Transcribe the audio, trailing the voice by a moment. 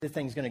the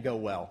thing's going to go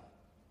well.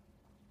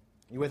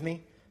 You with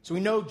me? So we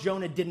know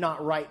Jonah did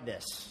not write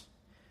this.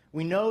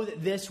 We know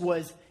that this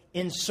was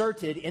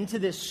inserted into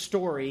this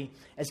story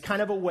as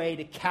kind of a way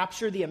to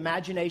capture the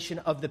imagination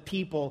of the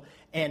people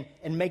and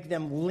make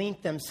them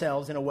link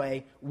themselves in a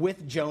way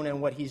with Jonah and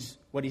what he's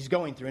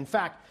going through. In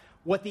fact,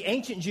 what the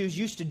ancient Jews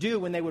used to do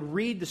when they would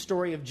read the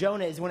story of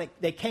Jonah is when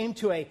they came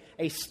to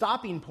a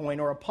stopping point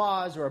or a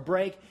pause or a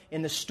break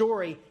in the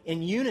story,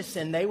 in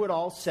unison, they would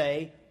all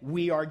say,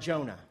 "We are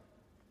Jonah."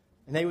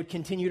 And they would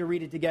continue to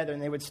read it together,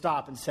 and they would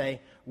stop and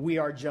say, "We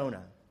are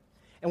Jonah."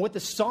 And what the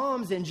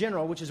Psalms in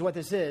general, which is what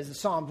this is, the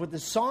Psalms, what the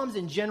Psalms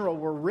in general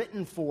were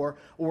written for,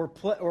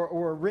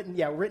 or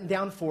written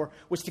down for,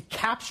 was to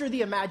capture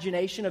the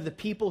imagination of the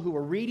people who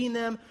were reading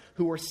them,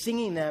 who were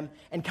singing them,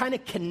 and kind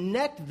of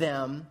connect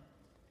them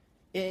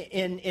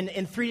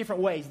in three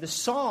different ways. The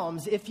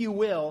Psalms, if you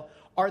will,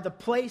 are the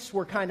place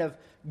where kind of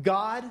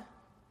God,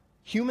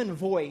 human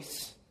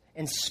voice,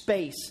 and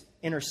space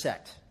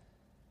intersect.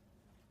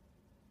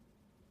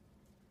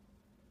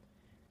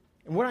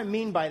 And what I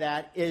mean by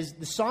that is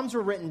the Psalms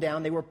were written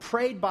down. They were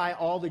prayed by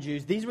all the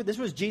Jews. This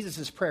was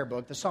Jesus' prayer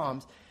book, the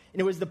Psalms. And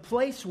it was the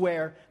place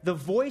where the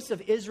voice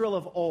of Israel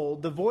of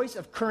old, the voice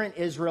of current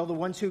Israel, the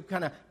ones who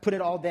kind of put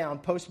it all down,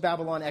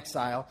 post-Babylon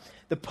exile,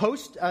 the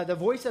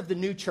voice of the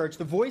new church,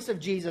 the voice of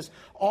Jesus,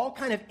 all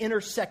kind of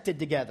intersected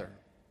together.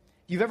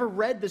 If you've ever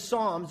read the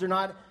Psalms, they're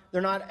not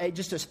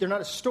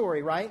a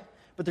story, right?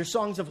 But they're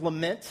songs of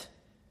lament.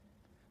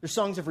 They're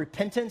songs of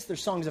repentance. They're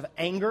songs of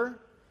anger.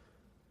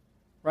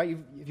 Right?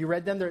 If you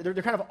read them, they're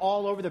kind of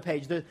all over the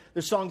page.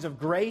 They're songs of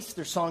grace.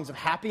 They're songs of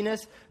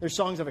happiness. They're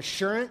songs of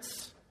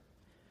assurance.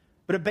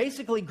 But it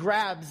basically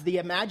grabs the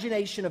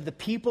imagination of the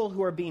people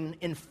who are being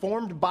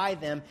informed by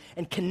them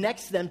and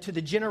connects them to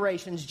the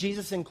generations,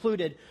 Jesus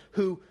included,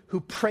 who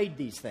prayed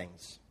these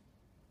things.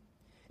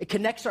 It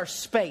connects our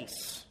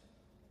space.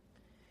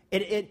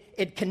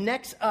 It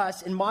connects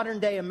us in modern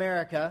day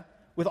America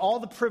with all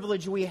the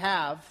privilege we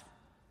have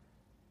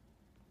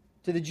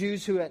to the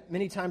Jews who at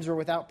many times were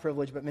without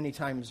privilege, but many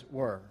times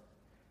were.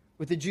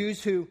 With the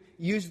Jews who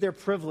used their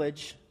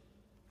privilege,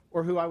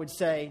 or who I would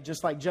say,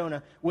 just like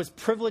Jonah, was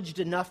privileged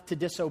enough to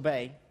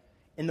disobey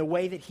in the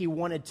way that he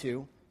wanted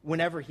to,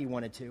 whenever he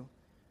wanted to.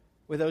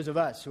 With those of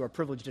us who are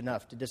privileged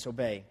enough to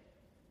disobey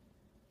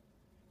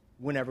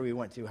whenever we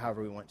want to,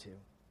 however we want to.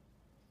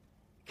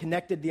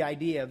 Connected the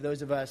idea of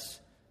those of us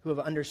who have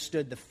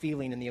understood the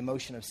feeling and the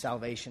emotion of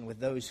salvation with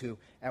those who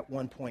at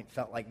one point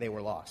felt like they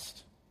were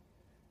lost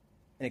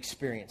and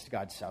experienced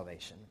God's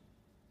salvation.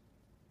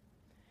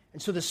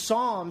 And so the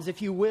Psalms,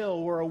 if you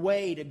will, were a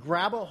way to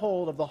grab a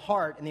hold of the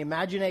heart and the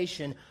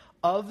imagination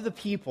of the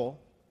people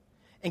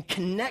and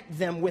connect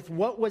them with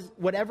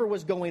whatever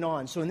was going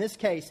on. So in this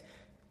case,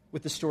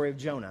 with the story of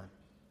Jonah.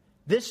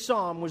 This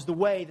psalm was the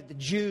way that the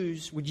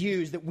Jews would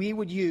use, that we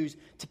would use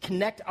to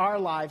connect our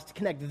lives, to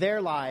connect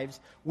their lives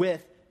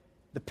with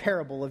the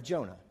parable of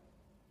Jonah.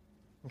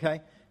 Okay?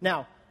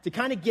 Now, to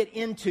kind of get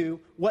into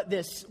what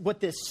this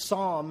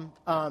psalm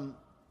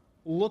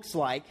looks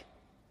like,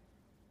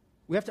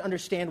 we have to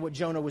understand what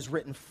Jonah was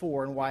written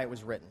for and why it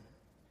was written.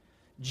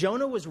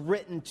 Jonah was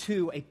written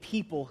to a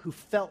people who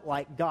felt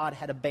like God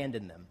had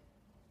abandoned them.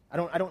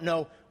 I don't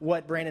know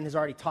what Brandon has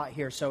already taught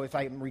here, so if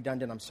I'm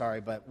redundant, I'm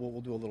sorry, but we'll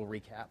do a little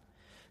recap.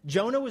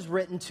 Jonah was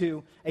written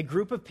to a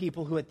group of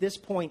people who at this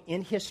point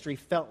in history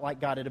felt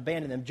like God had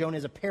abandoned them. Jonah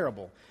is a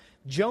parable.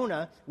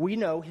 Jonah, we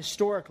know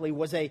historically,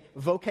 was a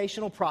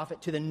vocational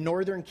prophet to the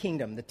northern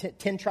kingdom, the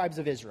 10 tribes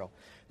of Israel.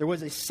 There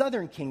was a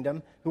southern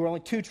kingdom who were only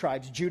 2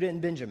 tribes, Judah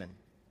and Benjamin.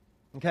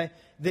 Okay?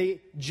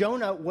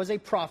 Jonah was a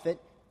prophet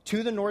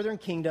to the northern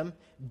kingdom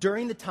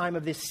during the time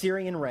of the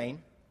Assyrian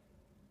reign.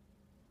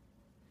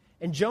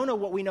 And Jonah,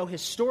 what we know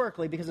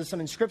historically, because of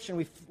some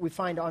inscription we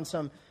find on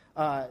some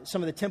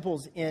of the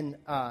temples in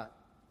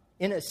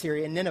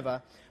Assyria, in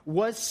Nineveh,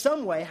 was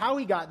some way, how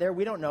he got there,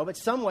 we don't know, but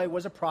some way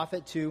was a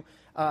prophet to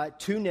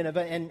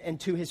Nineveh and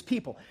to his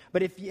people.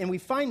 But and we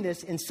find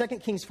this in 2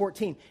 Kings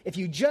 14. If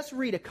you just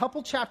read a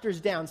couple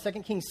chapters down, 2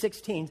 Kings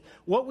 16,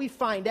 what we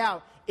find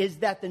out is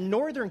that the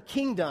northern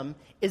kingdom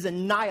is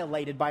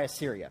annihilated by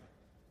Assyria.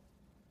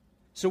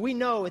 So we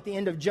know at the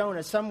end of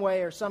Jonah, some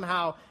way or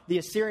somehow, the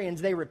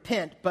Assyrians, they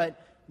repent,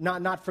 but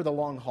not for the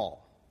long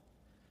haul.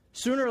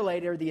 Sooner or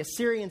later, the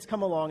Assyrians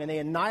come along and they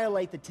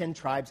annihilate the 10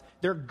 tribes.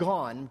 They're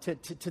gone to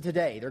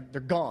today.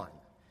 They're gone.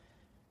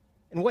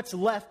 And what's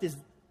left is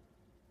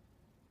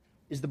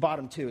the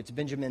bottom 2. It's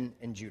Benjamin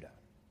and Judah.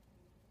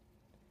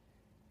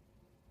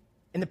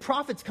 And the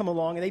prophets come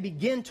along and they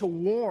begin to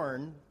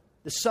warn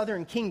the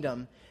southern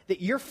kingdom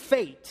that your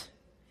fate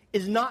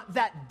is not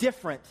that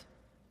different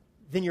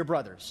than your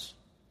brothers.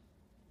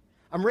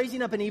 I'm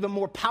raising up an even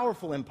more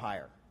powerful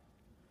empire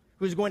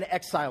who is going to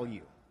exile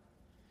you.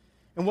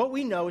 And what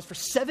we know is for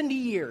 70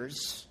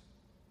 years,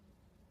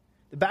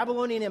 the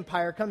Babylonian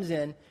Empire comes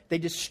in, they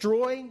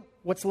destroy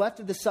what's left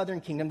of the southern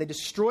kingdom, they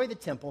destroy the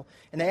temple,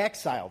 and they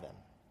exile them.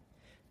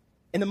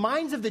 In the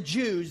minds of the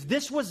Jews,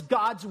 this was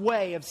God's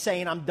way of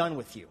saying, I'm done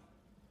with you.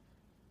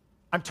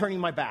 I'm turning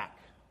my back.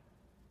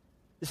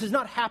 This is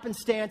not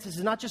happenstance. This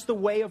is not just the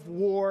way of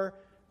war,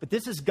 but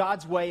this is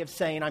God's way of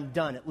saying, I'm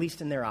done, at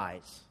least in their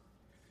eyes.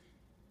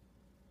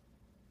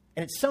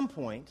 And at some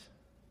point,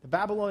 the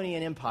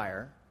Babylonian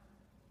Empire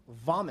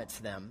vomits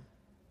them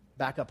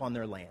back up on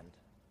their land.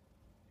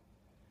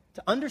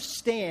 To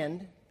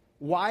understand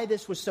why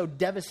this was so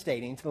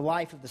devastating to the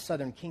life of the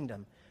southern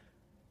kingdom,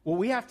 what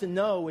we have to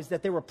know is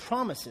that there were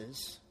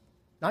promises,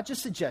 not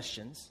just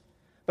suggestions,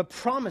 but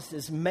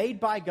promises made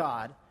by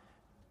God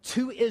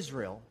to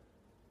Israel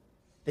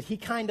that he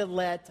kind of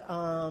let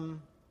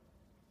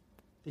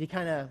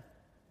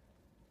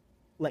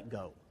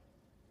go.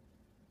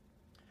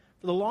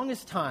 For the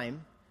longest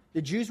time,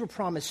 the Jews were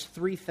promised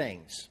three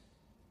things.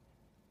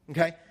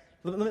 Okay?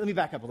 Let me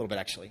back up a little bit,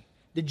 actually.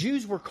 The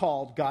Jews were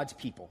called God's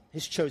people,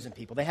 his chosen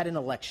people. They had an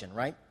election,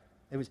 right?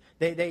 It was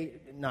they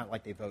not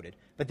like they voted,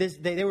 but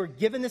they were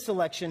given this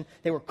election.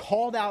 They were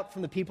called out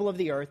from the people of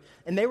the earth,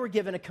 and they were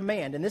given a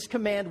command. And this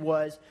command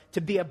was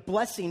to be a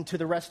blessing to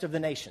the rest of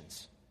the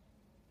nations.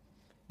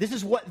 This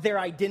is what their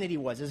identity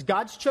was. As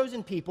God's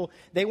chosen people,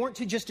 they weren't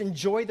to just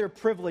enjoy their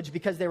privilege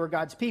because they were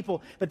God's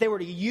people, but they were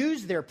to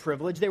use their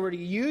privilege. They were to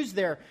use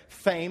their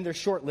fame, their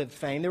short-lived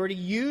fame. They were to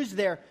use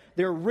their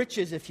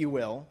riches, if you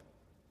will,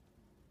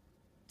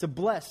 to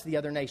bless the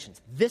other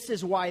nations. This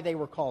is why they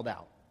were called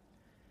out.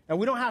 Now,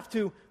 we don't have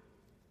to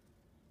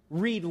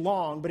read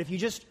long, but if you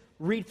just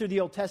read through the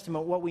Old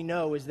Testament, what we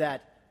know is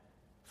that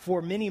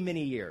for many,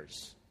 many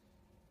years,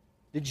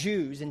 the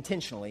Jews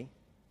intentionally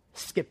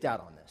skipped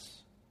out on this.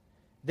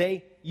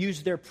 They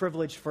used their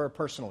privilege for a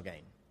personal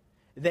gain.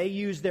 They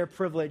used their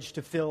privilege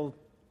to feel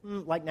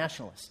like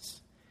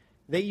nationalists.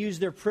 They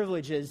used their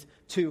privileges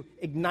to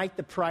ignite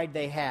the pride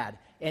they had,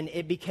 and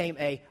it became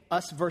a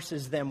us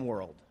versus them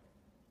world.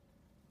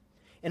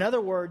 In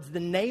other words, the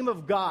name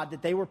of God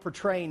that they were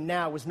portraying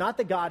now was not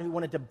the God who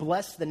wanted to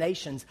bless the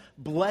nations,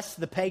 bless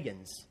the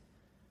pagans,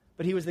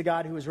 but he was the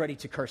God who was ready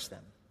to curse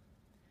them.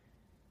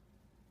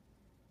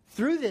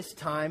 Through this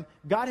time,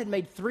 God had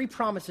made three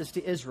promises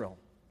to Israel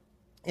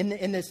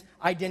in this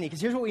identity.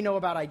 Because here's what we know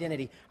about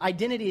identity.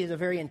 Identity is a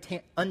very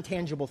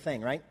untangible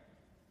thing, right?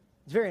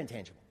 It's very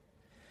intangible.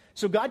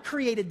 So God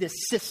created this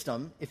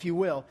system, if you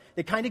will,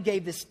 that kind of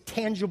gave this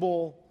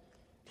tangibleness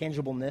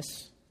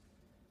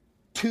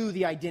to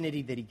the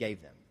identity that he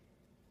gave them.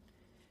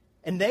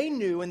 And they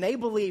knew and they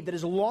believed that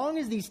as long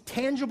as these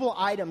tangible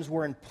items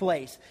were in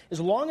place, as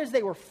long as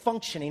they were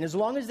functioning, as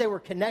long as they were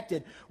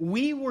connected,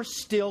 we were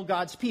still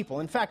God's people.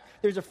 In fact,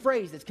 there's a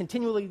phrase that's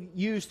continually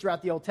used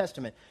throughout the Old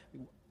Testament.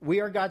 We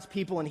are God's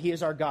people and he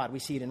is our God. We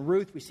see it in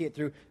Ruth. We see it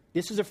through,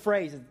 this is a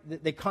phrase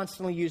that they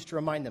constantly use to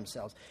remind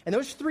themselves. And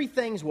those three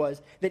things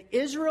was that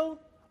Israel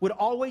would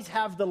always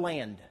have the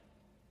land.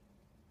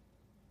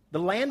 The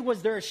land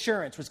was their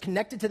assurance, was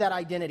connected to that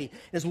identity.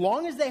 And as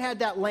long as they had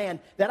that land,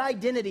 that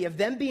identity of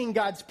them being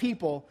God's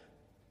people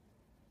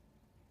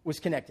was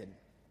connected.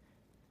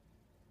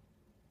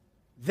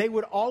 They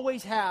would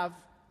always have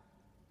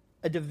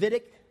a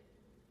Davidic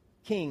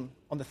king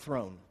on the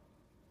throne.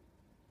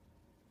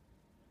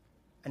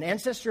 An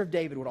ancestor of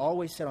David would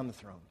always sit on the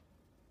throne.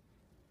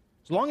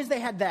 As long as they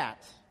had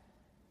that,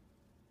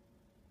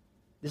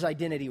 this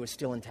identity was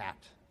still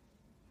intact.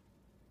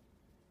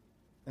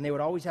 And they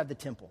would always have the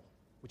temple,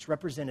 which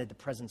represented the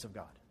presence of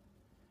God.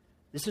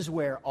 This is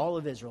where all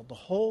of Israel, the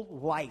whole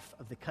life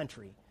of the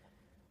country,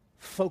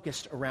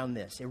 focused around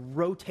this. It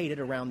rotated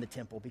around the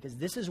temple because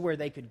this is where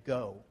they could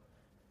go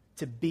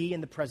to be in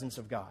the presence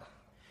of God.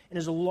 And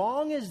as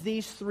long as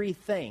these three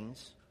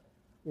things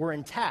were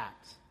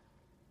intact,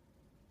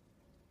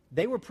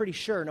 they were pretty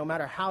sure, no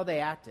matter how they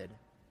acted,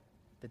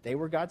 that they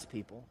were God's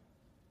people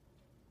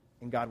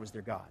and God was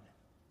their God.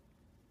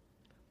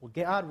 Well,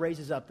 God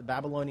raises up the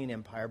Babylonian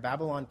Empire.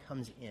 Babylon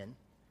comes in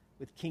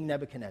with King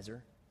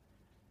Nebuchadnezzar.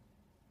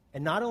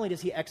 And not only does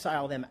he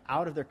exile them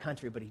out of their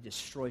country, but he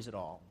destroys it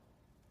all.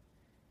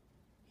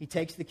 He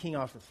takes the king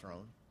off the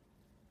throne.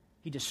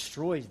 He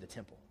destroys the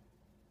temple.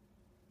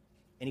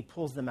 And he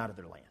pulls them out of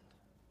their land.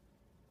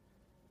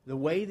 The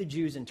way the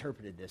Jews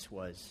interpreted this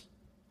was,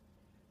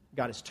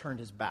 God has turned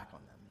his back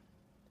on them.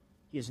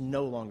 He is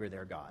no longer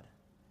their God.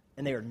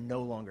 And they are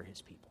no longer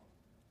his people.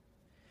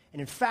 And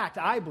in fact,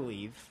 I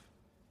believe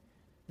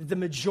that the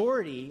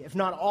majority, if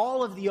not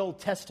all of the Old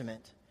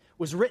Testament,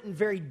 was written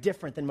very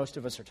different than most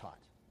of us are taught.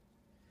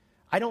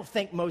 I don't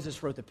think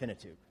Moses wrote the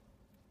Pentateuch,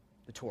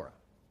 the Torah.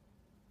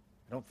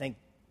 I don't think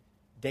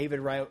David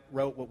wrote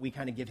what we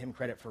kind of give him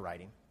credit for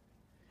writing.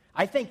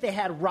 I think they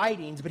had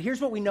writings, but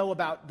here's what we know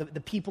about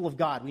the people of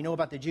God. We know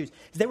about the Jews.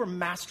 Is they were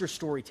master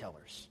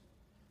storytellers.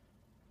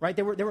 Right?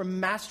 They were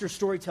master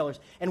storytellers.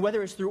 And whether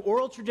it was through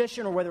oral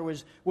tradition or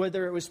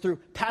whether it was through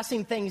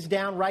passing things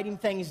down, writing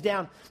things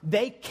down,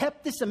 they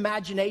kept this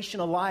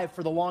imagination alive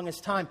for the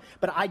longest time.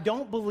 But I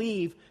don't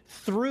believe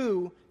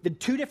through the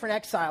two different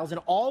exiles and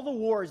all the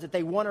wars that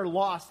they won or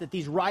lost that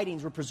these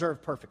writings were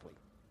preserved perfectly.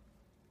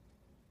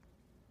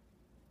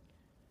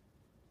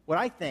 What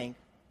I think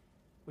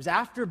was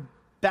after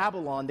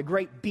Babylon, the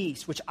great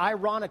beast, which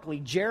ironically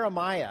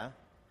Jeremiah,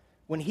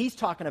 when he's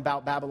talking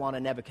about Babylon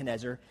and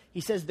Nebuchadnezzar,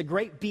 he says the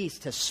great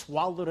beast has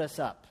swallowed us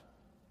up.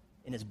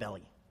 in his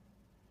belly.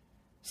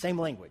 Same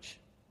language.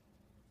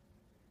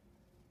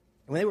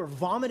 And when they were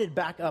vomited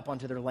back up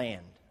onto their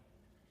land,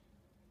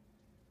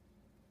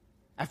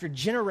 after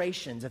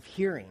generations of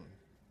hearing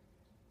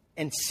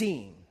and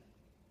seeing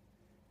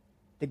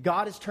that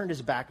God has turned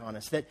his back on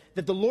us, that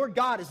the Lord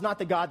God is not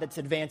the God that's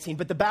advancing,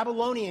 but the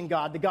Babylonian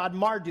God, the God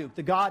Marduk,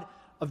 the God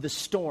of the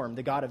storm,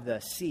 the God of the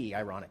sea,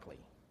 ironically,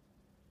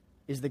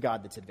 is the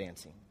God that's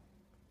advancing.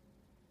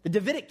 The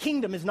Davidic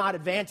kingdom is not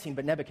advancing,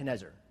 but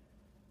Nebuchadnezzar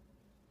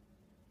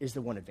is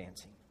the one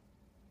advancing.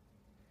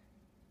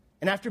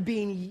 And after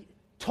being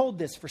told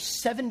this for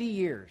 70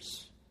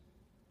 years,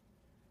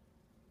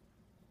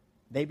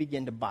 they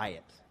begin to buy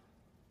it.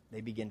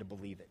 They begin to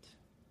believe it.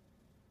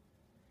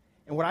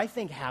 And what I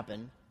think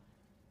happened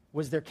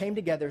was there came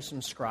together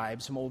some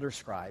scribes, some older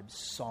scribes,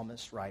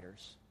 psalmists,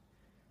 writers,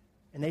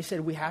 and they said,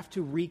 we have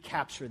to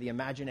recapture the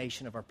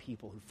imagination of our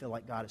people who feel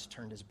like God has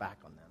turned his back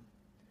on them.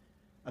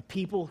 A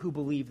people who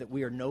believe that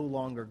we are no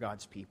longer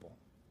God's people,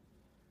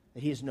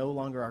 that he is no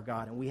longer our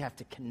God, and we have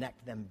to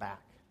connect them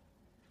back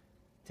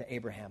to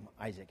Abraham,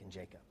 Isaac, and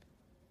Jacob.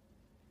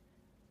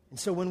 And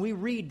so when we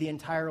read the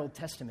entire Old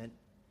Testament,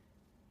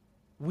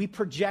 we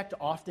project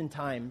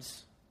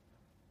oftentimes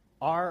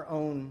our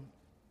own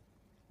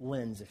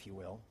lens, if you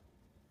will,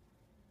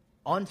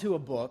 onto a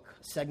book,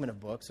 a segment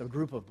of books, a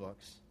group of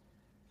books,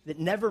 that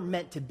never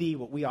meant to be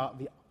what we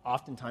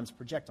oftentimes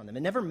project on them.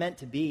 It never meant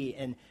to be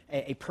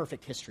a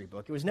perfect history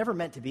book. It was never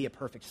meant to be a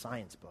perfect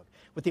science book.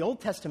 What the Old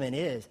Testament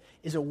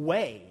is a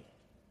way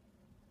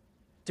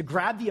to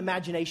grab the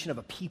imagination of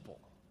a people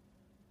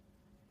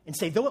and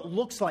say, though it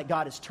looks like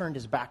God has turned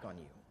his back on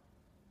you,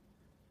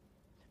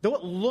 though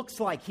it looks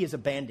like he has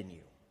abandoned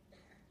you,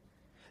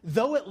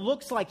 though it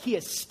looks like he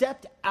has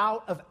stepped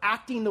out of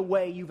acting the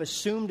way you've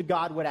assumed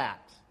God would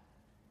act,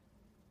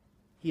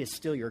 he is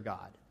still your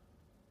God,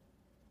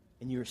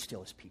 and you are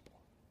still his people.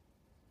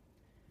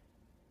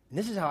 And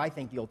this is how I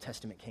think the Old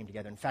Testament came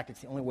together. In fact,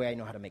 it's the only way I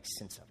know how to make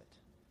sense of it.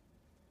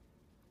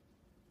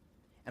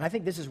 And I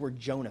think this is where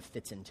Jonah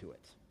fits into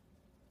it.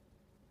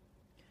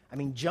 I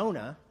mean,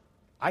 Jonah,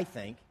 I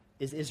think,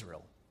 is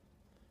Israel.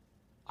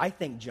 I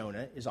think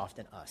Jonah is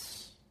often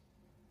us.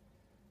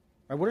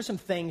 Right, what are some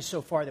things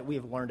so far that we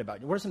have learned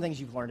about? What are some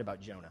things you've learned about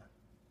Jonah?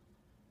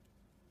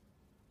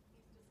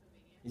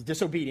 He's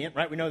disobedient,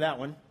 right? We know that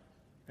one.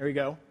 There you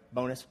go.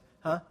 Bonus.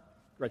 Huh?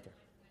 Right there.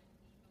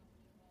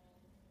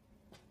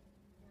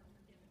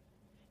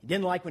 He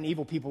didn't like when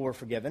evil people were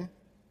forgiven.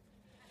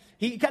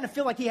 He kind of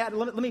felt like he had,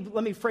 let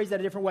me phrase that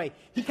a different way.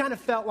 He kind of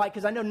felt like,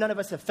 because I know none of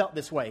us have felt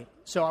this way,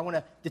 so I want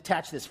to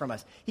detach this from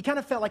us. He kind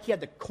of felt like he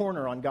had the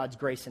corner on God's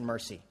grace and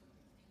mercy.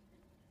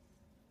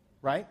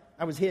 Right?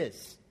 That was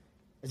his,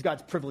 as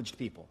God's privileged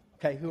people.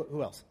 Okay,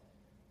 who else?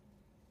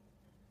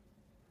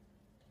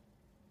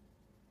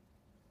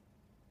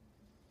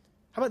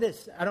 How about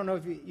this? I don't know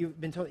if you've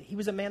been told, he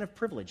was a man of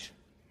privilege.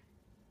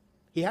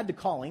 He had the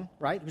calling,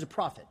 right? He was a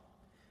prophet.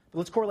 But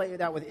let's correlate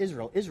that with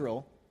Israel.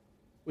 Israel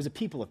was a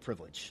people of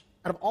privilege.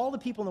 Out of all the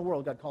people in the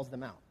world, God calls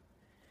them out.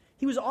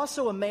 He was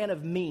also a man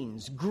of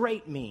means,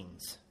 great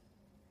means.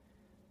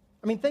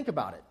 I mean, think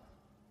about it.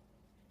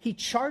 He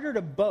chartered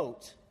a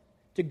boat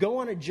to go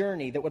on a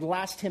journey that would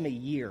last him a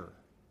year.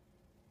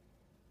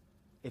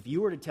 If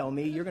you were to tell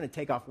me you're going to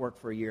take off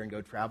work for a year and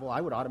go travel, I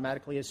would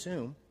automatically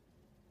assume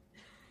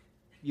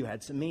you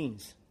had some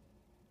means.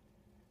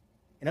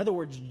 In other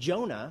words,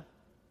 Jonah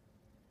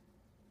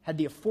had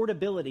the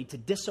affordability to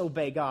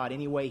disobey God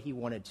any way he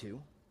wanted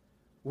to,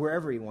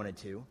 wherever he wanted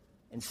to,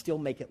 and still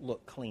make it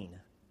look clean.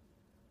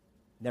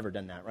 Never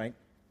done that, right?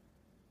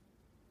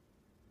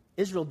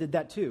 Israel did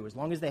that too, as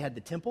long as they had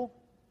the temple,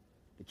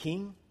 the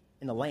king,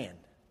 and the land.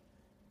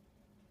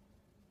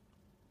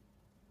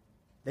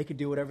 They could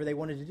do whatever they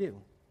wanted to do.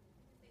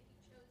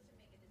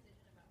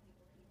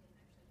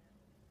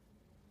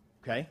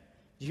 Okay?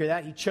 Did you hear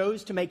that? He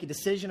chose to make a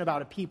decision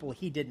about a people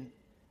he didn't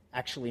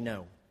actually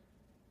know.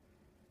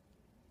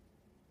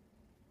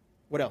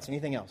 What else?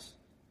 Anything else?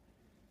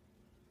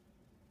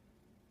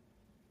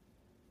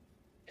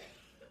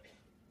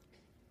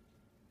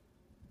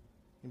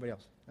 Anybody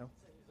else? No?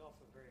 He's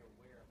also very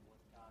aware of what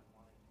God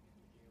wanted him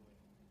to do and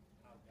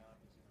how God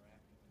was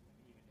interacting with him,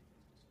 even in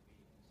his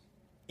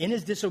disobedience. In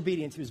his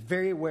disobedience, he was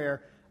very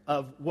aware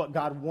of what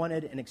God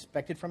wanted and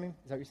expected from him.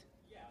 Is that what you said?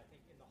 Yeah, I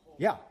think in the whole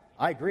Yeah,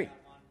 I agree. God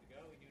wanted him to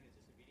go, he knew in his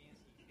disobedience,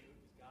 he knew it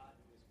was God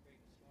who was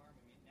creating the storm. I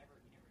mean, he never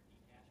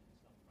detached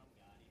himself from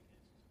God, even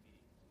in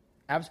his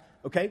disobedience.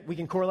 Okay, we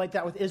can correlate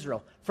that with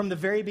Israel. From the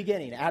very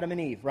beginning, Adam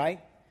and Eve, right?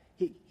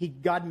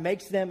 God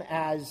makes them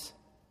as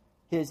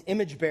his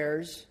image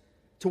bearers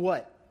to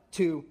what?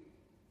 To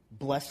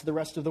bless the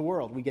rest of the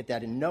world. We get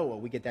that in Noah.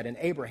 We get that in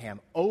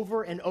Abraham.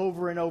 Over and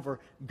over and over,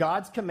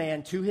 God's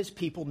command to his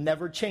people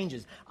never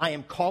changes. I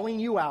am calling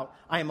you out.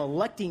 I am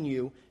electing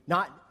you,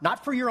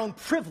 not for your own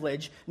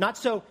privilege, not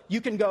so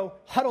you can go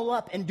huddle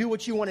up and do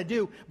what you want to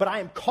do, but I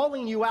am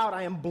calling you out.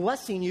 I am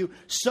blessing you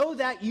so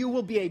that you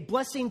will be a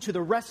blessing to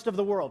the rest of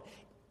the world.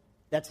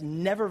 That's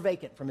never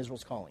vacant from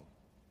Israel's calling.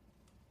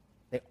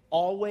 They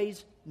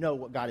always know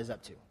what God is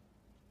up to,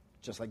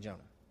 just like Jonah.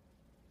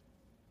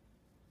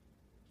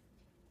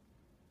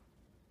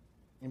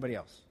 Anybody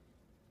else?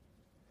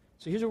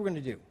 So here's what we're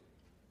going to do.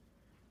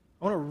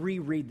 I want to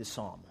reread the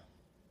psalm.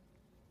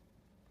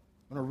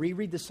 I want to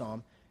reread the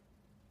psalm,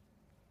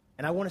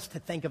 and I want us to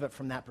think of it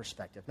from that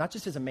perspective, not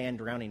just as a man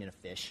drowning in a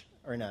fish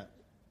or in a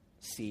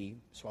sea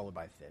swallowed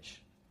by a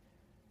fish,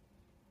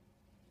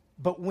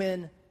 but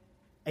when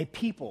a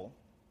people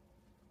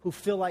who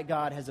feel like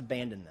God has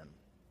abandoned them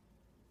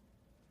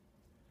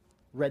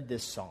read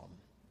this psalm.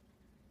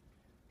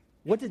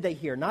 What did they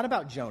hear? Not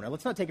about Jonah.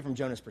 Let's not take it from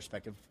Jonah's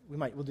perspective.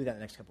 We'll do that in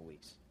the next couple of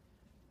weeks.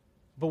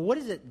 But what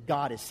is it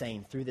God is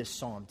saying through this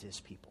psalm to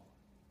his people?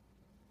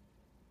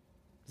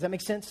 Does that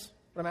make sense,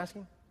 what I'm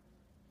asking?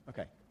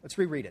 Okay, let's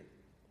reread it.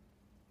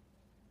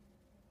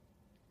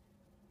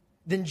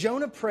 Then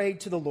Jonah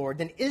prayed to the Lord.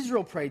 Then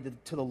Israel prayed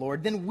to the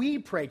Lord. Then we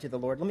prayed to the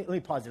Lord. Let me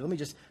pause there. Let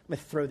me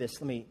throw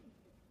this. Let me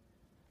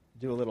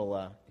do a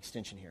little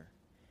extension here.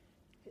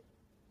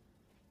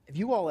 Have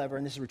you all ever,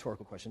 and this is a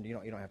rhetorical question, you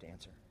don't have to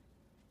answer.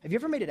 Have you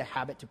ever made it a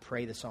habit to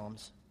pray the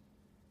Psalms?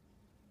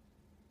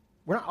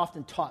 We're not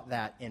often taught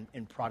that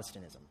in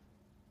Protestantism,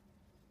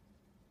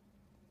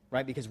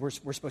 right? Because we're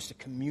supposed to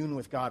commune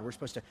with God. We're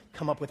supposed to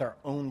come up with our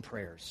own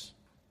prayers.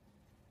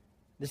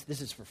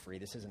 This is for free.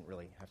 This doesn't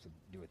really have to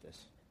do with this.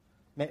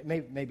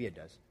 Maybe it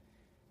does.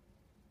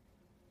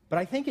 But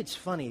I think it's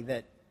funny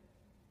that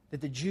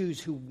the Jews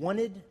who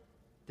wanted,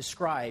 the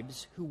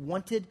scribes who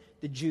wanted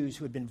the Jews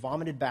who had been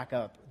vomited back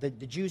up, the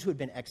Jews who had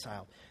been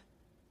exiled,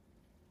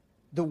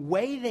 the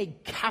way they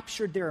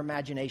captured their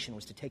imagination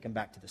was to take them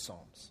back to the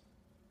Psalms,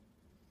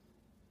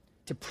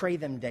 to pray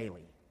them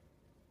daily.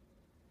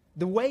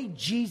 The way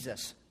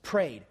Jesus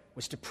prayed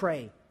was to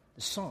pray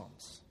the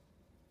Psalms.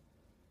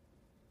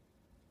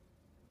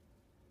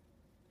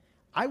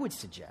 I would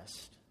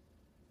suggest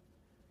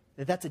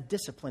that that's a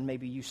discipline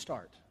maybe you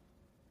start.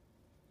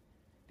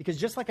 Because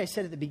just like I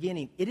said at the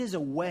beginning, it is a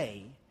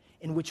way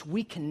in which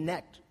we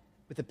connect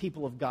with the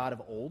people of God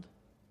of old.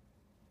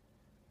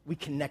 We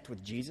connect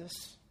with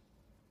Jesus.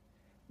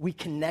 We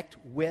connect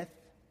with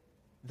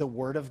the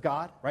Word of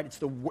God, right?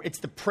 It's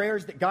the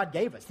prayers that God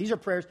gave us. These are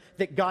prayers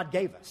that God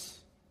gave us.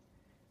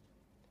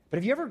 But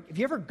have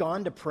you ever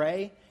gone to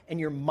pray and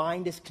your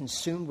mind is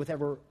consumed with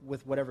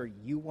whatever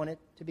you want it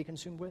to be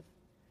consumed with?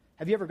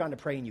 Have you ever gone to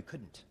pray and you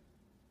couldn't?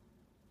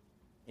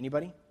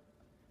 Anybody?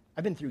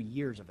 I've been through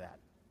years of that.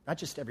 Not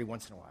just every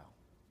once in a while.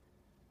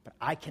 But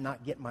I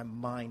cannot get my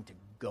mind to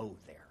go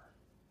there.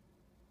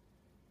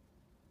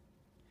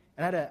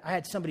 And I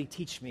had somebody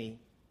teach me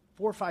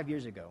 4 or 5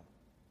 years ago,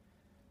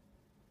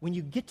 when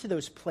you get to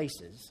those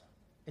places,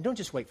 and don't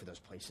just wait for those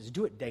places,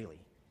 do it daily.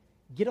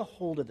 Get a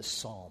hold of the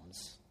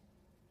Psalms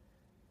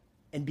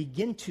and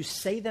begin to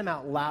say them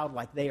out loud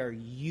like they are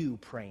you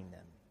praying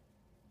them.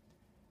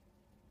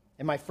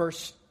 And my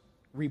first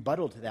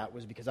rebuttal to that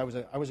was because I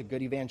was a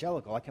good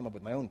evangelical. I came up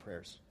with my own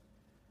prayers.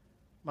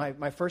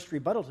 My first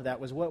rebuttal to that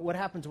was, what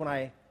happens when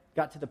I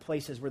got to the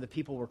places where the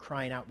people were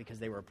crying out because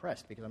they were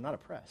oppressed? Because I'm not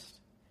oppressed.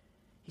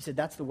 He said,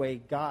 that's the way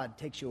God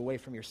takes you away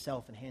from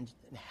yourself and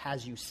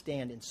has you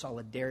stand in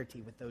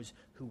solidarity with those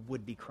who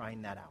would be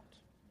crying that out.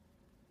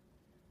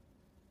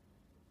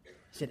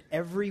 He said,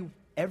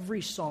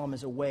 every psalm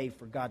is a way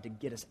for God to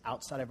get us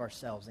outside of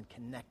ourselves and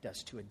connect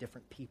us to a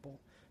different people,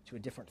 to a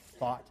different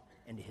thought,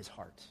 and to his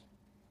heart.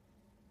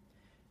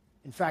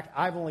 In fact,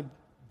 I've only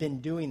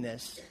been doing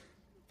this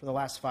for the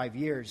last 5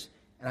 years,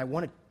 and I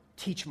want to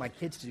teach my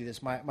kids to do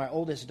this. My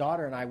oldest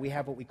daughter and I, we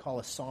have what we call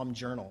a psalm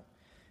journal.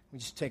 We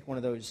just take one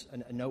of those,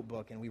 a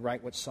notebook, and we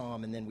write what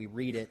psalm, and then we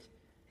read it.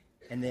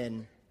 And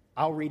then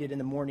I'll read it in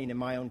the morning in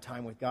my own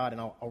time with God,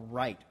 and I'll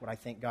write what I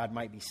think God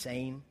might be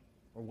saying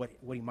or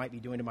what he might be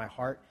doing to my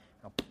heart.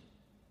 I'll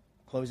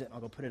close it, and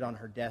I'll go put it on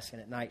her desk,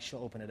 and at night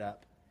she'll open it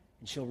up,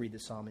 and she'll read the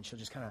psalm, and she'll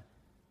just kind of,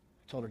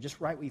 I told her, just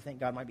write what you think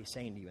God might be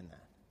saying to you in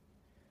that.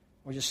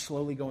 We're just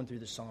slowly going through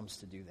the Psalms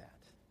to do that.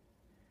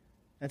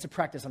 That's a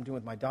practice I'm doing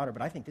with my daughter,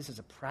 but I think this is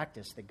a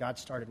practice that God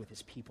started with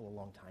his people a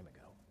long time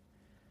ago.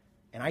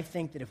 And I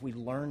think that if we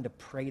learn to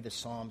pray the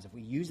Psalms, if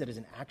we use it as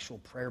an actual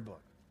prayer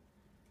book,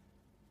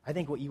 I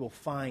think what you will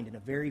find in a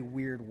very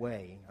weird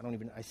way,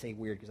 I say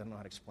weird because I don't know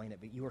how to explain it,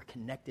 but you are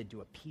connected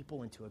to a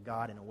people and to a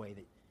God in a way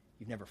that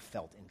you've never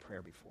felt in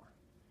prayer before.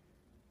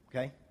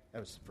 Okay? That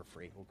was for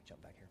free. We'll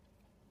jump back here.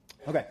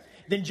 Okay.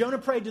 Then Jonah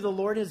prayed to the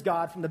Lord his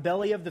God from the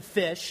belly of the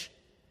fish,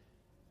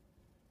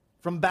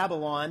 from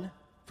Babylon,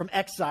 from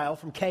exile,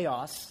 from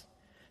chaos,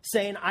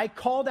 saying, I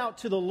called out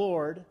to the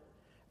Lord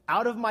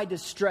out of my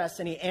distress,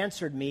 and he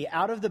answered me.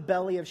 Out of the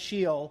belly of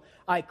Sheol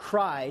I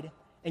cried,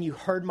 and you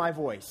heard my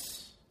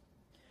voice.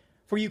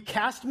 For you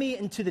cast me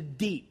into the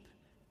deep,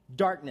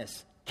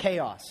 darkness,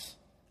 chaos,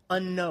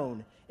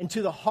 unknown,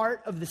 into the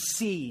heart of the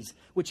seas,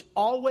 which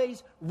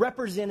always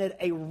represented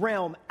a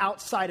realm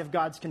outside of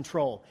God's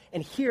control.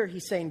 And here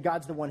he's saying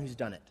God's the one who's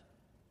done it.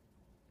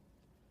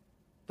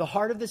 The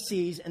heart of the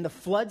seas, and the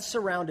floods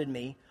surrounded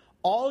me.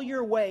 All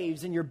your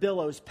waves and your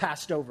billows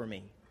passed over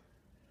me.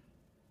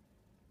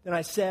 Then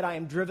I said, I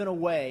am driven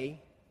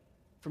away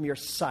from your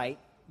sight,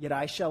 yet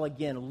I shall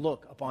again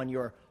look upon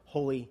your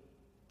holy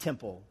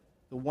temple.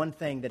 The one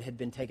thing that had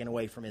been taken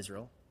away from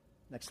Israel.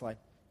 Next slide.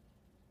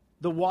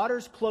 The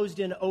waters closed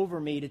in over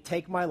me to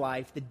take my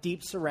life. The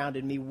deep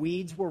surrounded me.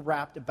 Weeds were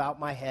wrapped about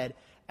my head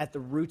at the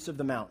roots of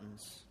the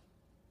mountains.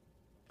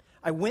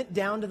 I went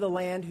down to the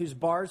land whose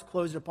bars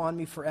closed upon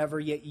me forever,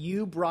 yet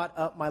you brought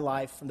up my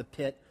life from the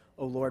pit,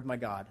 O Lord my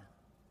God.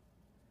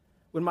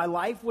 When my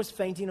life was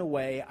fainting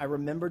away, I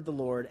remembered the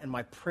Lord, and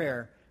my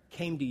prayer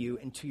came to you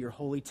into your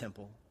holy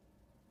temple.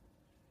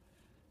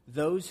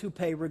 Those who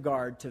pay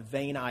regard to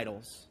vain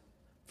idols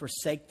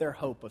forsake their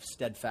hope of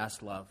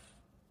steadfast love.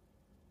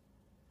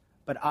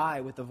 But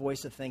I, with the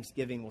voice of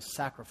thanksgiving, will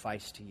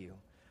sacrifice to you.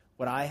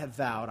 What I have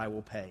vowed, I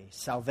will pay.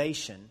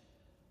 Salvation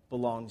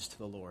belongs to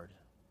the Lord.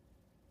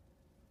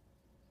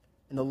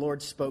 And the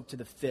Lord spoke to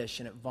the fish,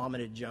 and it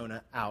vomited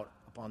Jonah out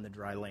upon the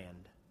dry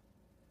land.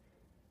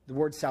 The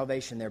word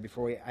salvation there,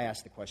 before I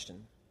ask the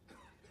question,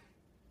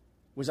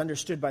 was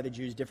understood by the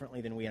Jews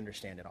differently than we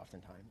understand it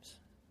oftentimes.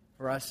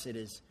 For us, it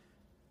is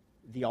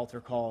the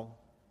altar call,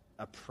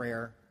 a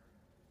prayer,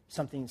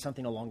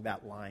 something along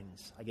that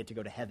lines. I get to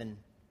go to heaven.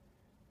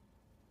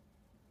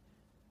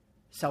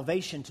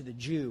 Salvation to the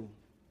Jew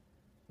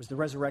was the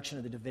resurrection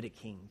of the Davidic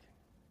king.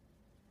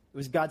 It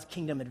was God's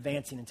kingdom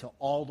advancing until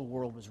all the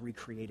world was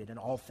recreated and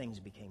all things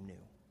became new.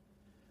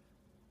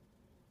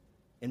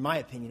 In my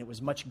opinion, it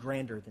was much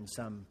grander than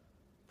some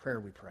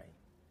prayer we pray.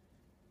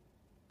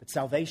 But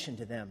salvation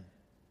to them,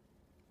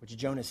 which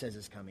Jonah says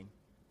is coming,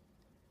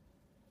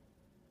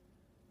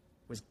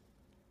 was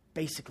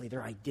basically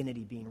their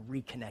identity being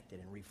reconnected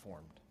and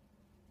reformed.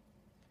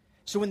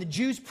 So when the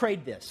Jews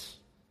prayed this,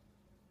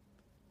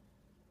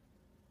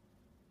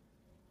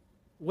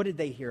 what did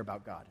they hear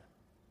about God?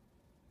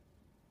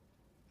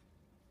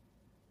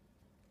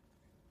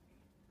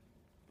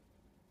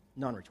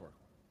 Non-rhetorical.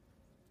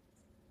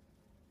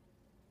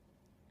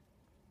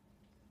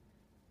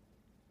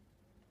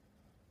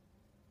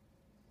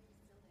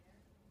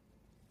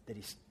 That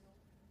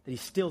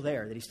he's still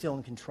there, that he's still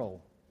in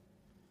control.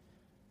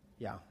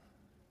 Yeah.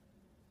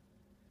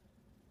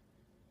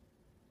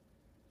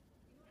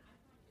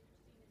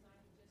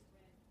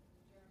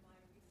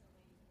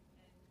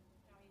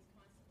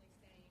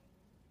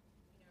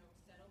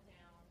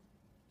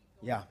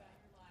 Yeah.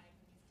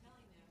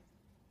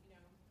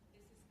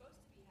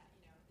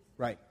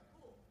 Right.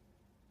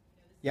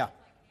 Yeah.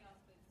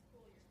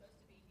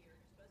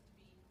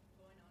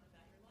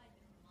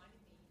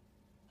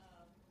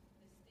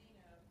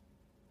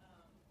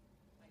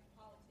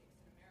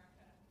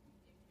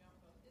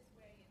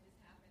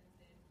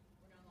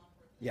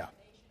 Yeah.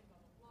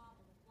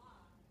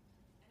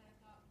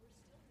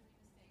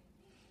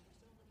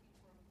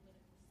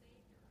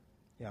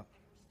 Yeah.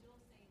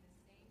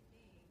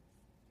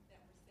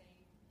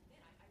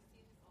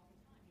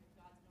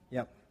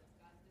 Yep.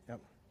 Yep.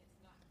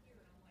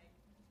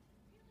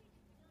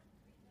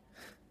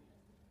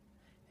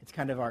 It's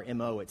kind of our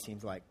MO, it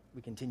seems like.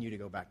 We continue to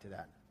go back to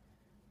that.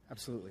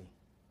 Absolutely.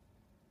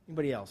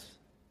 Anybody else?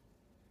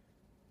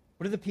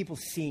 What are the people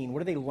seeing?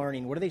 What are they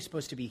learning? What are they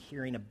supposed to be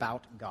hearing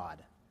about God?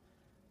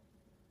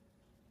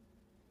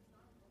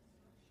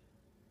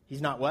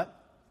 He's not what?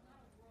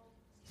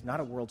 He's not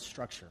a world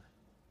structure.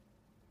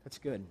 That's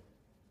good.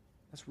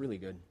 That's really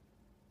good.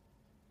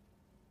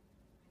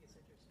 It's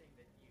interesting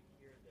that you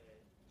hear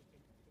that he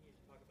continues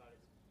to talk about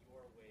it's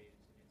your ways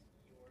and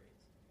it's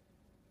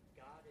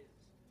God is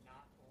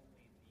not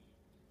only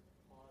the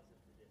cause of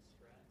the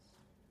distress,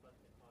 but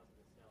the cause of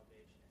the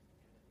salvation.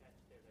 And the fact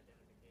that there's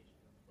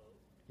identification of both.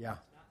 Yeah.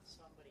 It's not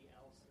somebody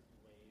else's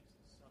waves,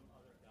 some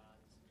other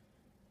God's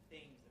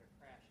things that are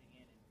crashing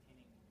in and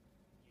pinning you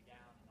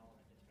down and all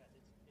that distress.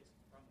 It's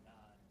from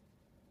God.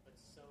 But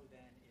so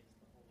then is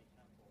the holy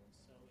temple, and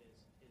so is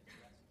his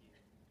rescue.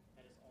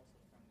 That is also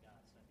from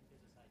God. So I think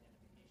there's this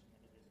identification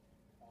that it is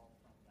all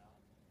from God.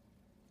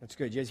 That's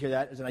good. Did you guys hear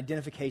that? There's an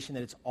identification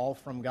that it's all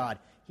from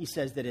God. He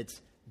says that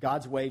it's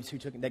God's waves who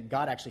took him, that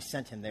God actually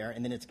sent him there,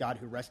 and then it's God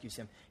who rescues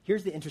him.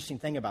 Here's the interesting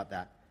thing about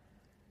that,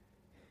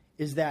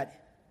 is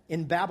that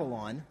in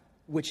Babylon,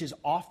 which is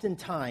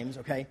oftentimes,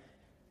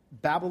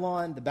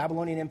 Babylon, the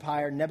Babylonian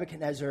Empire,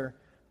 Nebuchadnezzar,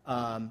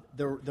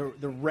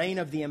 the reign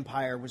of the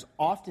empire was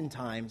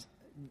oftentimes,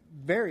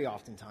 very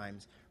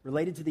oftentimes,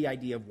 related to the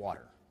idea of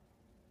water.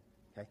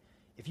 Okay?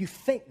 If you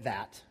think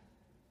that,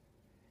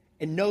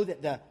 and know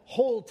that the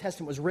whole Old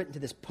Testament was written to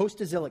this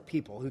post-exilic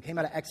people who came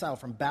out of exile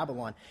from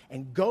Babylon,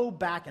 and go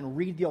back and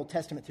read the Old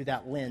Testament through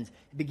that lens,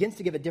 it begins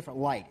to give a different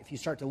light if you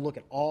start to look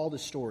at all the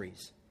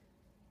stories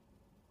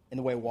and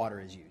the way water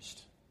is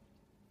used.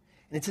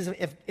 And it says,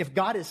 if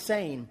God is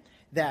saying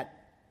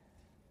that,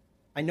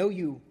 I know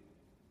you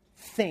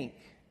think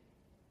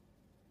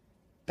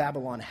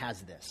Babylon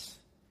has this.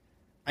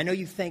 I know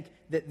you think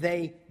that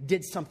they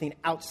did something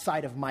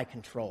outside of my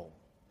control,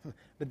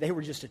 but they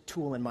were just a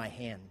tool in my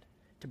hand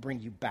to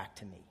bring you back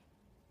to me.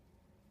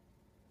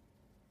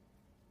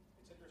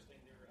 It's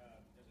interesting. There's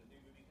a new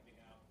movie coming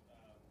out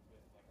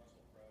with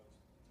Russell Crowe.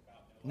 It's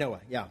about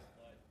Noah. Yeah.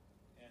 Flood.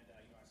 And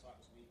I saw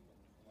it this week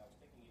when I was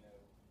thinking,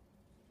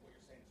 what you're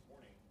saying this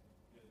morning,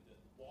 the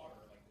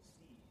water, like the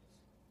seas,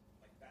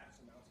 like vast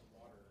amounts of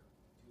water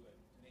to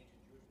an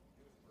ancient Jewish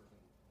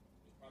person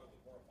was probably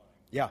horrifying.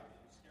 Yeah.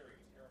 It was scary.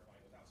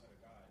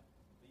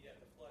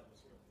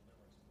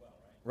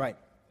 Right.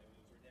 There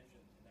was redemption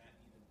in that,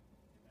 even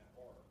in that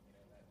horror,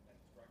 that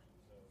destruction.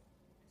 So it's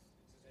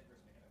just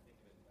interesting, and I think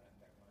of it in that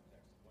context of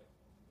what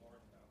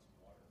large amounts of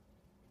water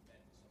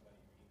meant to somebody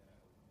reading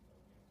that,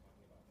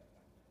 talking about that back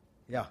then.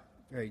 Yeah.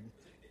 Very.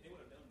 They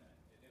would have known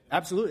that.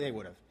 Absolutely, they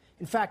would have.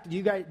 In fact, do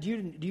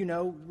you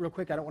know, real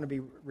quick, I don't want to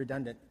be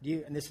redundant,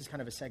 and this is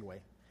kind of a segue.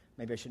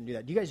 Maybe I shouldn't do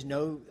that. Do you guys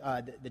know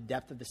the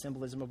depth of the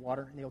symbolism of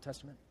water in the Old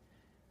Testament?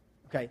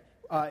 Okay.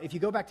 If you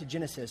go back to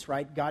Genesis,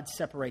 right, God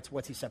separates,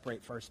 what's he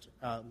separate first?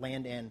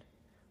 Land and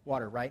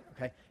water, right?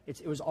 Okay.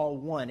 It was all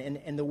one.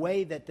 And the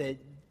way that the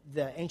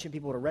ancient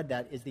people would have read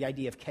that is the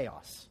idea of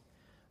chaos.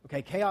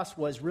 Okay, chaos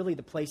was really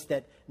the place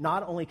that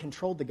not only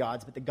controlled the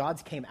gods, but the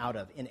gods came out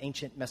of in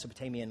ancient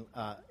Mesopotamian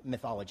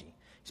mythology,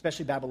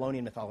 especially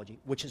Babylonian mythology,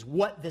 which is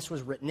what this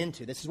was written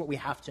into. This is what we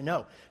have to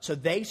know. So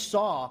they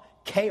saw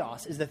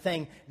chaos as the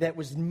thing that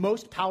was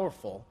most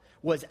powerful,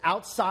 was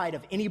outside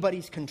of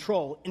anybody's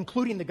control,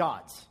 including the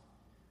gods.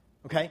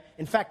 Okay?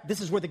 In fact, this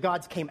is where the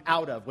gods came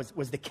out of,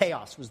 was the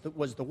chaos,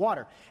 was the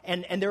water.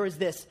 And there was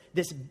this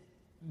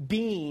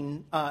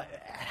being,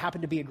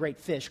 happened to be a great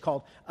fish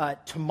called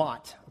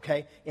Tiamat,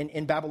 okay,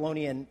 in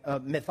Babylonian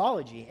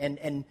mythology.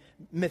 And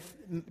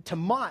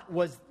Tiamat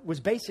was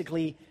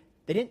basically,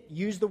 they didn't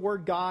use the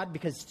word God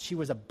because she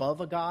was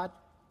above a god,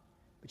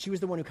 but she was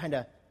the one who kind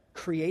of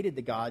created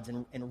the gods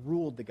and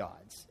ruled the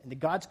gods. And the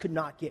gods could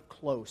not get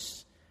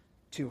close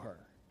to her.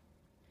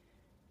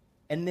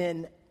 And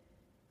then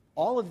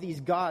all of these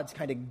gods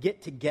kind of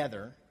get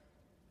together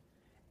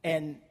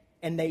and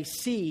they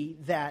see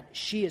that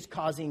she is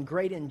causing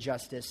great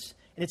injustice.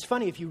 And it's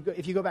funny, if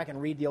you go back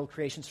and read the old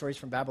creation stories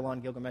from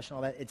Babylon, Gilgamesh, and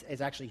all that,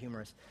 it's actually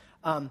humorous.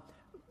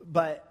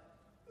 But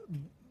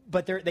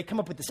they come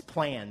up with this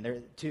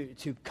plan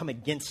to come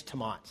against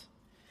Tiamat.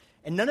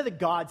 And none of the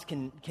gods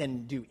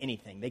can do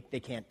anything. They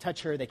can't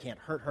touch her, they can't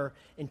hurt her,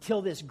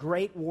 until this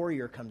great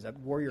warrior comes up,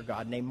 warrior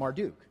god named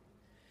Marduk.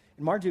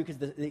 And Marduk is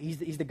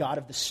he's the god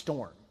of the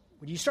storm.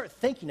 When you start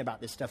thinking about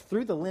this stuff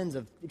through the lens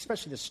of,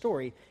 especially the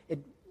story, it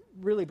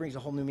really brings a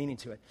whole new meaning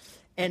to it.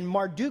 And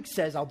Marduk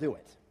says, I'll do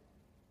it.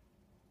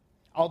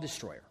 I'll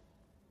destroy her.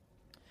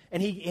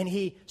 And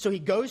so he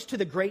goes to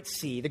the great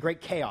sea, the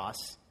great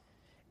chaos,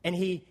 and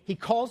he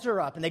calls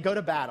her up, and they go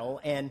to battle,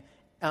 and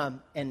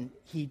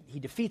he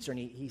defeats her, and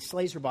he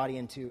slays her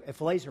body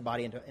fillets her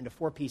body into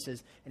 4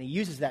 pieces, and he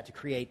uses that to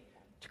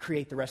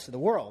create the rest of the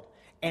world.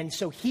 And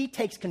so he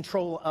takes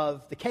control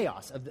of the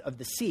chaos, of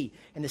the sea.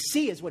 And the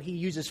sea is what he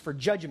uses for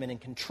judgment and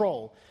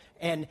control.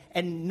 And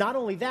not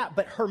only that,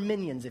 but her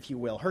minions, if you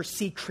will, her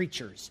sea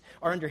creatures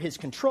are under his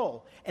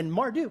control. And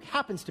Marduk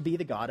happens to be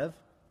the god of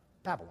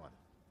Babylon.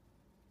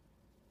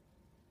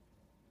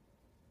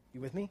 You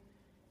with me?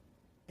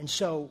 And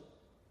so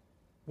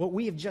what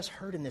we have just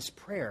heard in this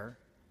prayer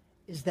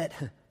is that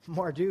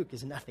Marduk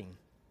is nothing.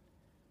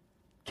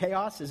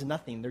 Chaos is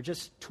nothing. They're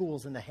just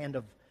tools in the hand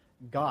of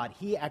God.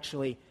 He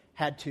actually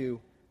had to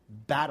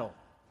battle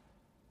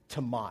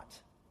Tiamat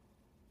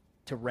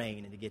to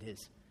reign and to get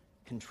his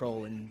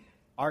control. And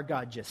our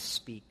God just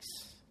speaks.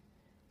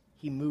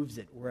 He moves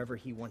it wherever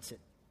he wants it.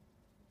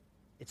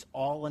 It's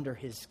all under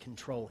his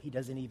control. He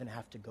doesn't even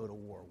have to go to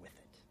war with it.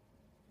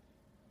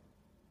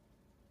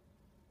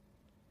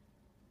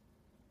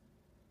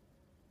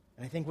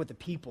 And I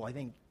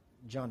think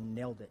John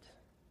nailed it.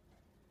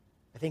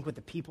 I think what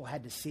the people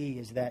had to see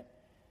is that,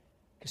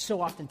 because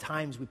so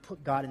oftentimes we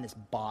put God in this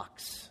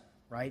box,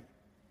 right?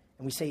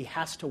 And we say he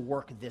has to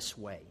work this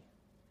way.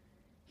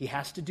 He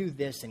has to do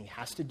this and he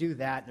has to do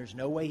that. And there's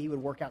no way he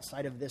would work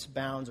outside of this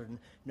bounds, or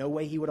no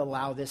way he would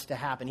allow this to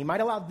happen. He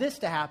might allow this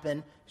to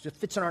happen, because it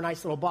fits in our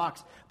nice little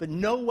box, but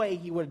no way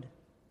he would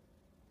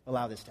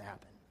allow this to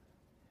happen.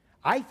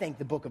 I think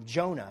the book of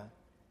Jonah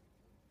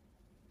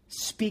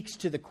speaks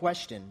to the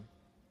question,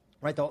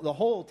 right? The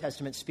whole Old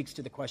Testament speaks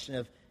to the question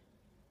of,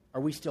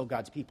 are we still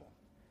God's people?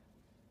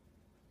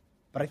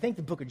 But I think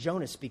the book of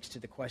Jonah speaks to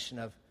the question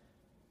of,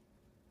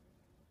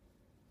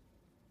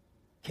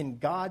 can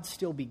God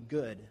still be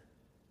good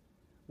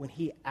when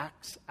he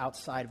acts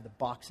outside of the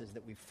boxes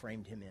that we've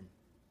framed him in?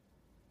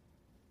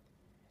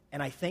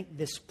 And I think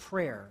this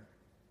prayer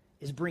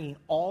is bringing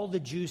all the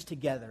Jews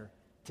together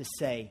to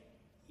say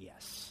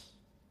yes.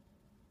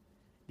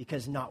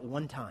 Because not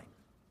one time,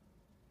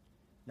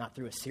 not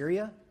through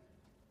Assyria,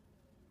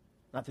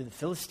 not through the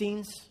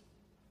Philistines,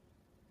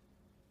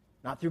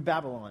 not through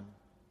Babylon,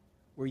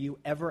 were you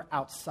ever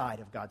outside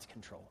of God's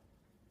control.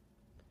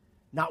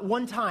 Not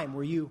one time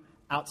were you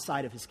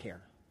outside of his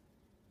care.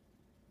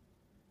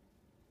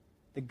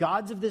 The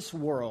gods of this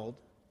world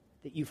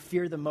that you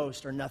fear the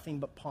most are nothing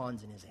but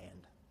pawns in his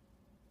hand.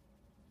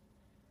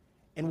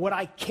 And what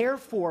I care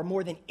for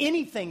more than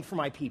anything for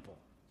my people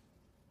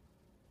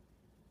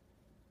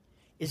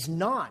is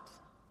not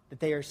that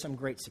they are some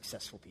great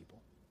successful people.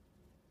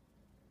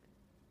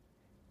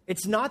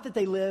 It's not that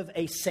they live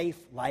a safe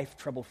life,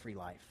 trouble-free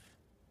life.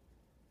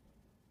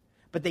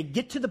 But they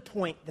get to the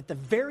point that the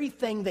very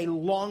thing they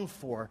long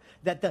for,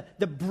 that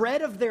the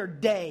bread of their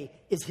day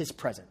is his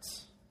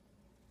presence.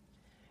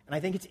 And I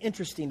think it's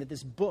interesting that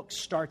this book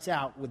starts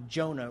out with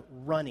Jonah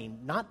running.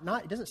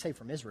 It doesn't say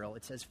from Israel,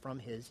 it says from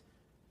his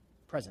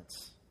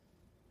presence.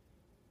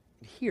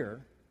 And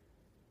here,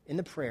 in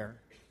the prayer,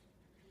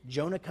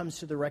 Jonah comes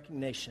to the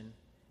recognition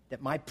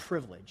that my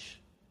privilege,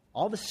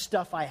 all the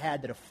stuff I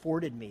had that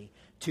afforded me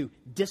to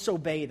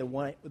disobey the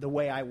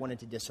way I wanted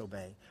to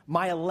disobey,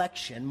 my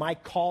election, my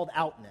called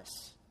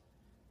outness,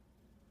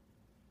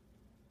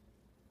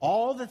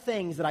 all the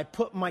things that I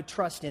put my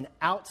trust in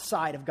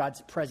outside of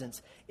God's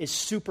presence is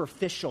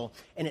superficial,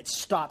 and it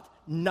stopped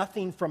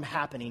nothing from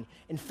happening.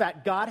 In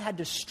fact, God had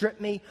to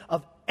strip me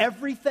of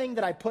everything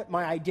that I put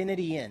my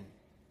identity in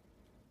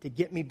to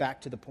get me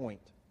back to the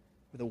point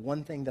where the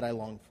one thing that I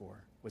longed for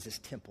was his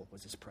temple,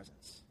 was his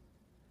presence.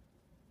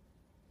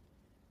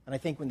 And I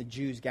think when the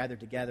Jews gathered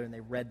together and they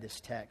read this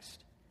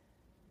text,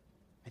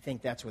 I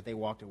think that's what they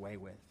walked away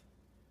with,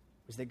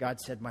 was that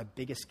God said, my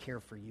biggest care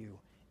for you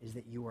is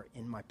that you are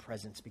in my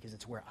presence, because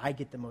it's where I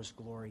get the most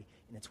glory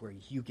and it's where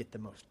you get the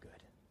most good.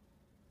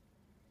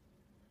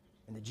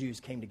 And the Jews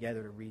came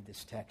together to read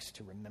this text,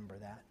 to remember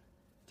that,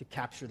 to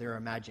capture their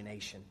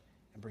imagination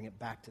and bring it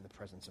back to the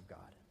presence of God.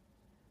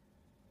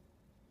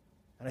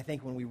 And I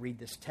think when we read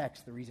this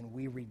text, the reason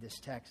we read this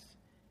text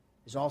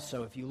is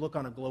also, if you look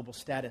on a global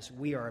status,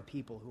 we are a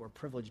people who are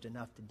privileged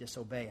enough to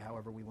disobey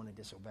however we want to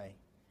disobey.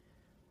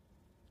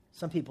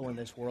 Some people in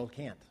this world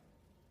can't.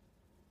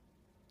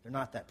 They're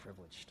not that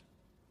privileged.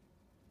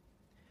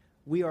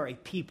 We are a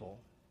people,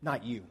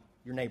 not you,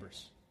 your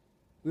neighbors.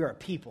 We are a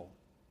people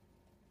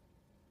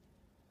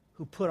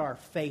who put our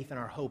faith and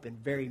our hope in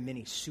very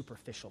many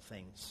superficial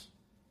things.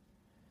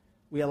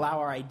 We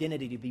allow our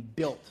identity to be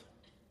built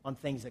on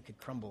things that could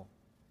crumble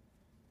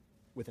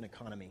with an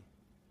economy.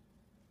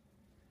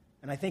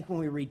 And I think when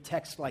we read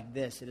texts like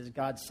this, it is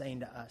God saying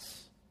to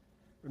us,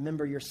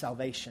 remember your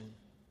salvation.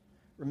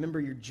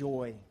 Remember your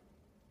joy.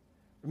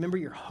 Remember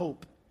your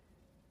hope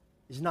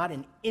is not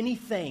in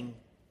anything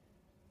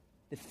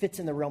that fits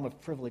in the realm of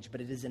privilege,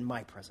 but it is in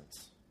my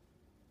presence.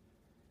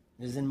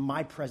 It is in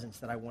my presence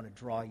that I want to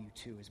draw you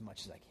to as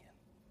much as I can.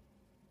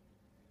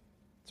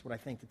 That's what I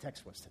think the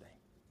text was today.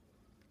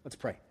 Let's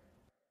pray.